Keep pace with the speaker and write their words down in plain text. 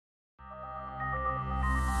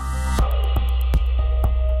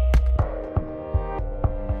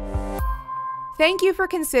Thank you for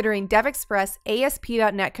considering DevExpress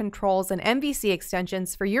ASP.NET controls and MVC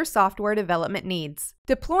extensions for your software development needs.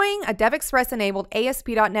 Deploying a DevExpress-enabled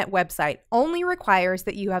ASP.NET website only requires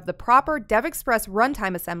that you have the proper DevExpress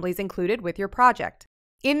runtime assemblies included with your project.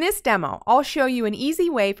 In this demo, I'll show you an easy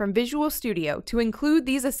way from Visual Studio to include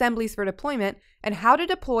these assemblies for deployment and how to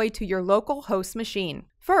deploy to your local host machine.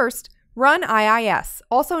 First, run IIS,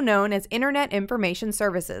 also known as Internet Information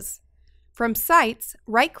Services. From Sites,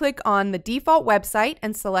 right-click on the default website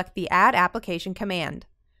and select the Add Application command.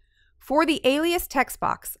 For the alias text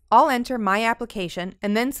box, I'll enter my application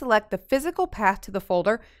and then select the physical path to the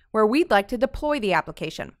folder where we'd like to deploy the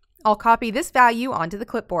application. I'll copy this value onto the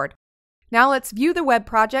clipboard. Now let's view the web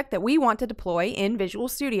project that we want to deploy in Visual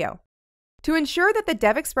Studio. To ensure that the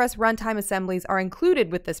DevExpress runtime assemblies are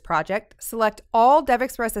included with this project, select all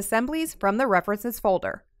DevExpress assemblies from the References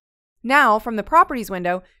folder. Now, from the Properties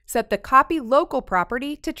window, set the Copy Local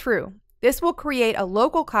property to True. This will create a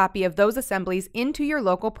local copy of those assemblies into your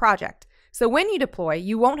local project, so when you deploy,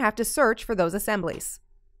 you won't have to search for those assemblies.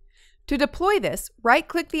 To deploy this,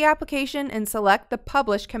 right-click the application and select the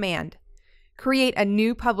Publish command. Create a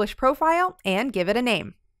new Publish profile and give it a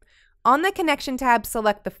name. On the Connection tab,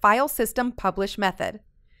 select the File System Publish method.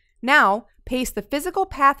 Now, paste the physical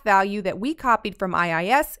path value that we copied from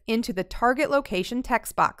IIS into the target location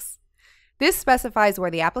text box. This specifies where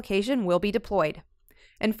the application will be deployed.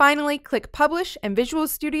 And finally, click Publish and Visual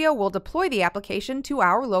Studio will deploy the application to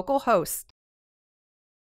our local host.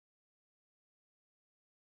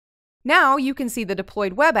 Now you can see the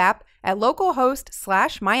deployed web app at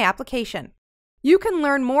localhost/myapplication. You can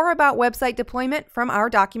learn more about website deployment from our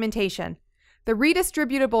documentation. The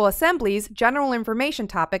Redistributable Assemblies General Information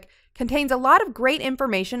topic contains a lot of great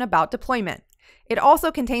information about deployment. It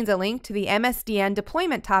also contains a link to the MSDN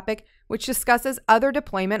deployment topic, which discusses other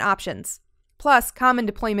deployment options. Plus, common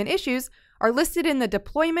deployment issues are listed in the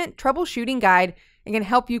Deployment Troubleshooting Guide and can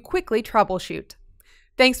help you quickly troubleshoot.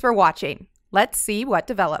 Thanks for watching. Let's see what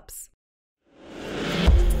develops.